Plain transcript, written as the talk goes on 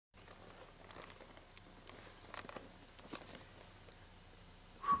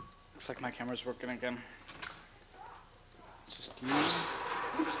Looks like my camera's working again. It's just you,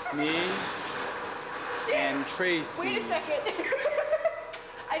 me, and Tracy. Wait a second.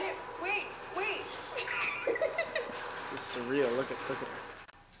 I didn't. Wait. This is surreal. Look at her.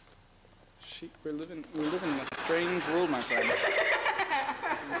 We're living in a strange world, my friend.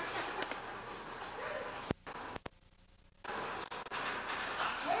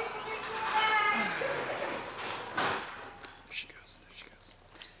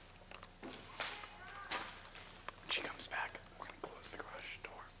 She comes back, we're gonna close the garage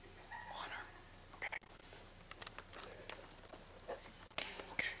door on her. Okay.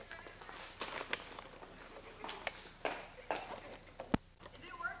 Okay. Is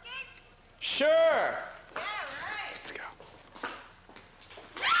it working? Sure! Yeah, right. Let's go.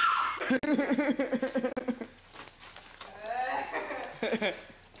 Okay.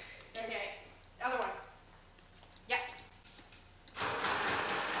 Other one. Yeah.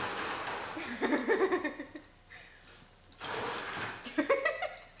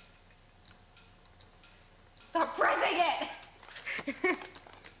 Stop pressing it!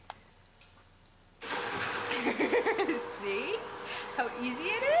 See? How easy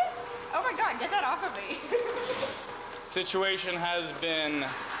it is? Oh my god, get that off of me. Situation has been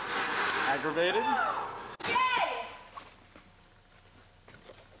aggravated. Yay!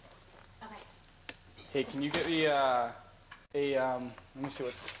 Okay. Hey, can you get me let me see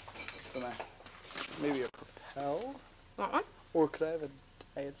what's in there. Maybe a Propel? Want one? Or could I have a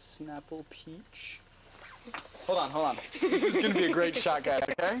Diet Snapple Peach? Hold on. This is gonna be a great shot, guys,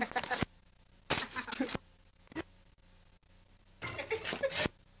 okay?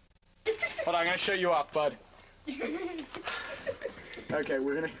 Hold on, I'm gonna show you off, bud. Okay,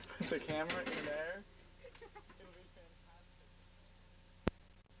 we're gonna put the camera in there. It'll be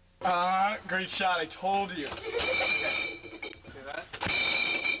fantastic. Great shot, I told you. Okay. See that?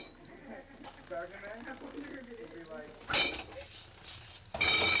 Dark in there? It'll be like...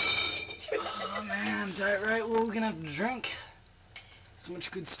 Oh man, Diet right, what are we gonna have to drink? So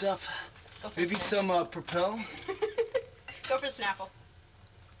much good stuff. Maybe some Propel? Go for Snapple.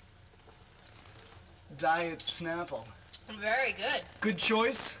 Diet Snapple. Very good. Good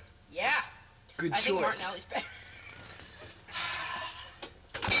choice? Yeah. Good I choice. think Martinelli's better.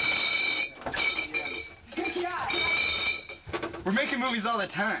 We're making movies all the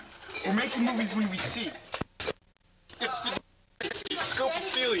time. We're making movies when we see. It's the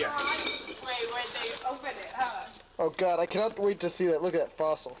scopophilia. Wait, they open it, huh? Oh god, I cannot wait to see that. Look at that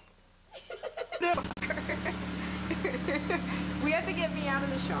fossil. We have to get me out of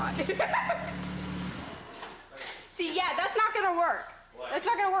the shot. See, yeah, that's not gonna work. What? That's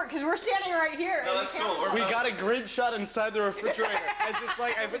not gonna work because we're standing right here. No, that's cool. We got a grid shot inside the refrigerator. I just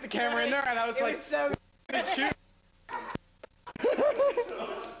like I put the camera in there and I was like, so cute.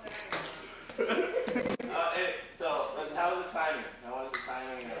 So, how was the timing? How was the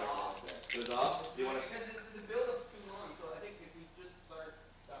timing? It was off? Do you want to... The build-up's too long, so I think if we just start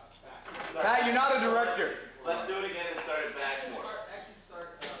back. Matt, you're not a director. Let's do it again and start it back more.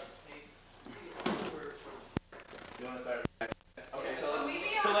 You want to start back? Okay, so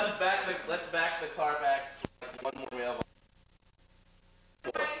let's back the car back one more mailbox.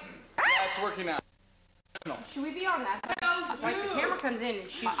 Yeah, it's working out. should we be on that side? Like the camera comes in and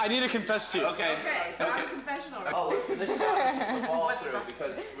shoots. I need to confess to you. Okay. So I'm confessional. Oh, this shot is just the fall through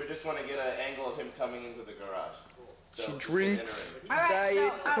because we just want to get an angle of him coming into the garage. So, She drinks Alright,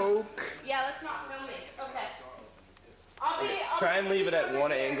 Diet Coke. Yeah, let's not film it. Okay. Try and leave it at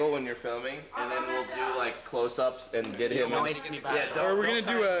one angle when you're filming, and then we'll do like close-ups and get him. Or we're gonna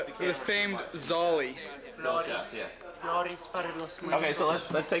do the famed Zolly. No shots, yeah. Okay, so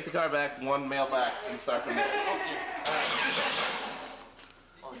let's take the car back one mailbox and start from there.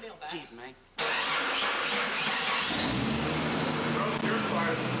 Jeez, man.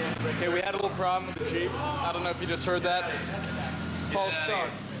 Okay, we had a little problem with the Jeep. I don't know if you just heard that. False start.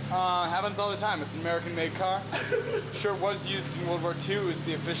 Happens all the time. It's an American-made car. Sure was used in World War II. It was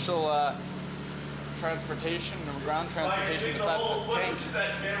the official transportation, ground transportation besides the tanks.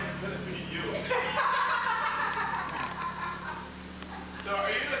 So are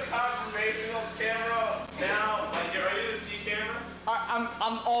you the confirmational camera now? Like, are you the C camera?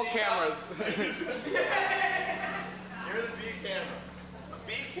 I'm all cameras. You're the B camera. The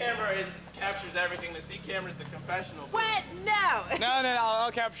B camera captures everything. The C camera is the confessional. What? No. No,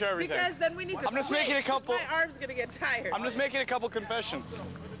 I'll capture everything. Because then we need to. I'm just making a couple. My arm's gonna get tired. I'm just making a couple confessions.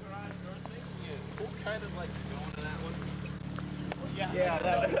 What kind of like going to that one? Yeah,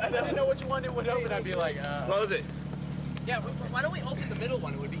 I didn't know which one it would open. I'd be like, Close it. Yeah, why don't we open the middle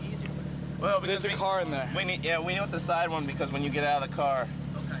one? It would be easier. Well, there's a car in there. We need, we want the side one because when you get out of the car,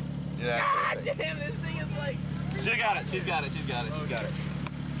 Okay. Yeah. God damn, this thing is like. She got it. She's got it. She's got it. She's got it.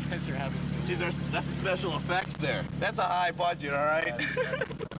 Thanks for having me. That's the special effects there. That's a high budget, all right?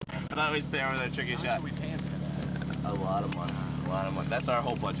 I thought we'd stay over there, trick a shot. How much are we paying for that? A lot of money. A lot of money. That's our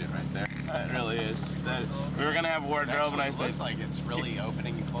whole budget right there. It really is. We were gonna have wardrobe, and I said. Looks like it's really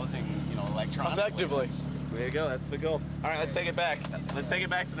opening and closing, you know, electronically. Effectively. There you go. That's the goal. All right, let's take it back. Let's take it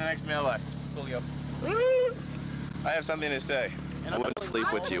back to the next mailbox. Coolio. I have something to say. I wouldn't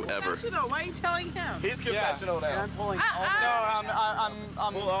sleep with you ever. Why are you telling him? He's confessional now. No,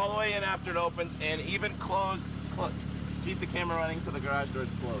 I'm Pull all the way in after it opens, and even close. Keep the camera running till the garage doors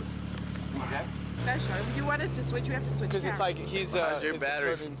closed. Okay. Special. If you want us to switch, you have to switch. because it's like he's How's your it's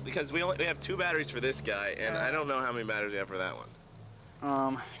battery? sort Because we have 2 batteries for this guy, and I don't know how many batteries we have for that one.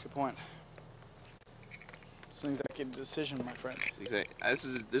 good point. It's an executive decision, my friend.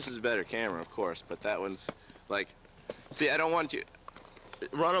 This is a better camera, of course, but that one's like. See, I don't want you.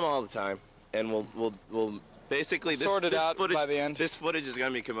 Run them all the time, and we'll basically sort it out footage, by the end. This footage is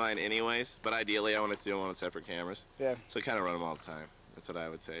gonna be combined anyways, but ideally I want to do them on separate cameras. Yeah. So kind of run them all the time. That's what I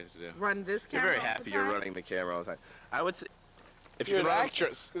would say to do. Run this You're camera. very happy you're running the camera all the time. I would say. If You're you an run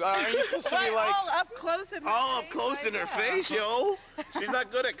actress. Are you supposed to be like? all up close in her all up face close right in her now. face, yo. She's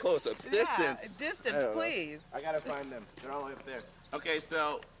not good at close-ups. Yeah, Distance. distance, please. I gotta find them. They're all the way up there. Okay,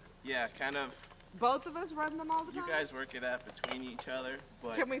 so yeah, kind of. Both of us run them all the time. You guys work it out between each other,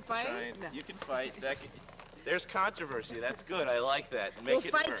 but Can we fight? No. You can fight. There's controversy. That's good. I like that. Make We'll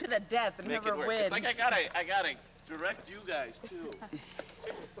it fight work. to the death and Make it never work. win. It's like I gotta direct you guys too.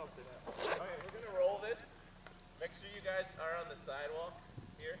 Figure something out. All right, we're gonna roll this. Make sure you guys are on the sidewalk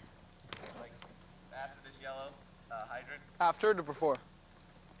here, like after this yellow hydrant. After or before?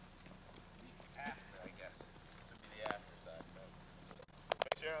 After, I guess. This would be the after side. So.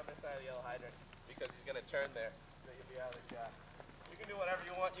 Make sure you're on this side of the yellow hydrant because he's gonna turn there, so you'll be out of the shot. You can do whatever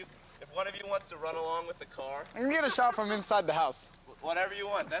you want. If one of you wants to run along with the car, I can get a shot from inside the house. whatever you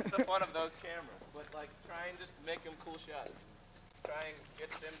want. That's the fun of those cameras. But like, try and just make them cool shots. Try and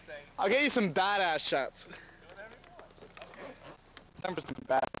get them saying. I'll get you some badass shots. Do whatever you want. Okay. It's time for some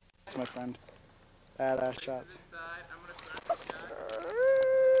badass, my friend. Badass shots. Inside, I'm gonna start the shot. We're gonna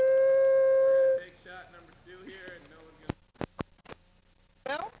take shot number 2 here, and no one's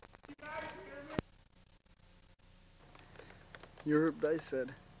gonna. You heard what I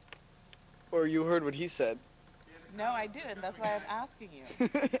said. Or you heard what he said. No, I didn't. That's why I'm asking you.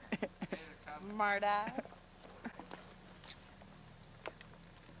 Smart ass.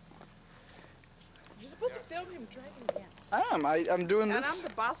 You're supposed to film him driving again. I am. I'm doing And this. I'm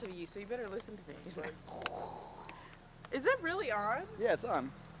the boss of you, so you better listen to me. Is it really on? Yeah, it's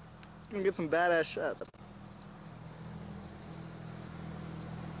on. It's gonna get some badass shots.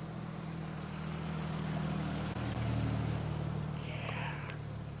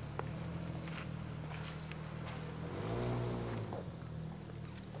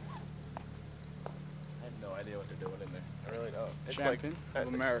 I have no idea what they're doing in there. I really don't. It's Champion like,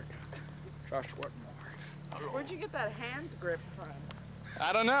 of America. Josh Wetmore. Where'd you get that hand grip from?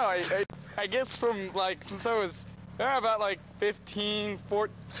 I don't know. I guess from like since I was about like 15,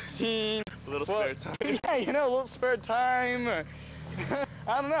 14. a little Well, spare time. Yeah, you know, a little spare time.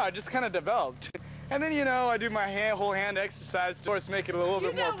 I don't know. I just kind of developed. And then, you know, I do my whole hand exercise to, of course, make it a little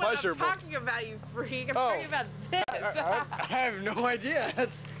bit more pleasurable. I'm talking about, you freak. I'm Oh. talking about this. I have no idea.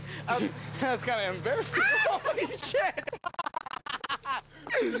 That's kind of embarrassing. Holy shit!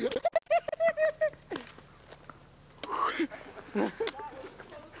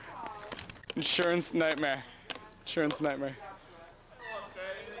 Insurance nightmare. Insurance nightmare.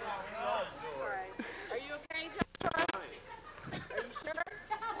 Are you okay, Joshua? Are you sure?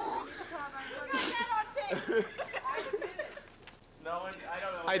 No one, I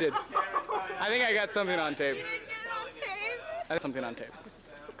don't know. I did. I think I got something on tape. You didn't get it on tape? I had something on tape.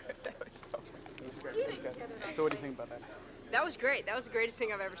 So what do you think about that? That was great. That was the greatest thing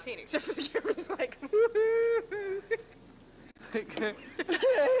I've ever seen, except for the camera's like,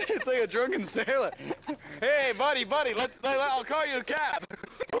 It's like a drunken sailor. Hey, buddy, I'll call you a cab.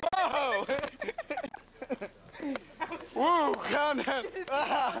 Whoa! Woo, calm down.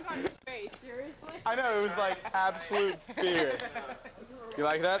 on his face, seriously? I know, it was like absolute fear. You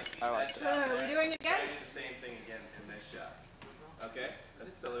like that? I like it. Are we doing it again? I do the same thing again in this shot. Okay?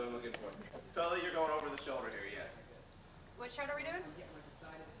 That's totally what I'm looking for. Totally, you're going over the shoulder here, yeah. What shot are we doing?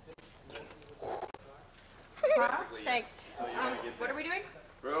 Basically, yeah. Thanks. So you're gonna get What there. are we doing?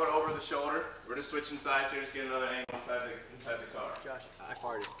 We're going over the shoulder. We're just switching sides here. Just get another angle inside the car. Josh, I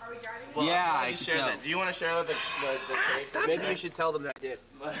farted. Are we driving? Well, yeah, I share that. Do you want to share the tape? Maybe you should tell them that I did.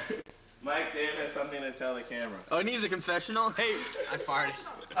 Mike, Dave has something to tell the camera. Oh, it needs a confessional? Hey, I farted.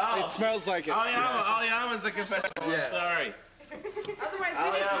 Oh, It smells like it. Aliyama, Aliyama's the confessional. Yeah. I'm sorry. Otherwise, we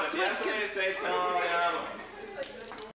Aliyama, just if you have switch. something to say, tell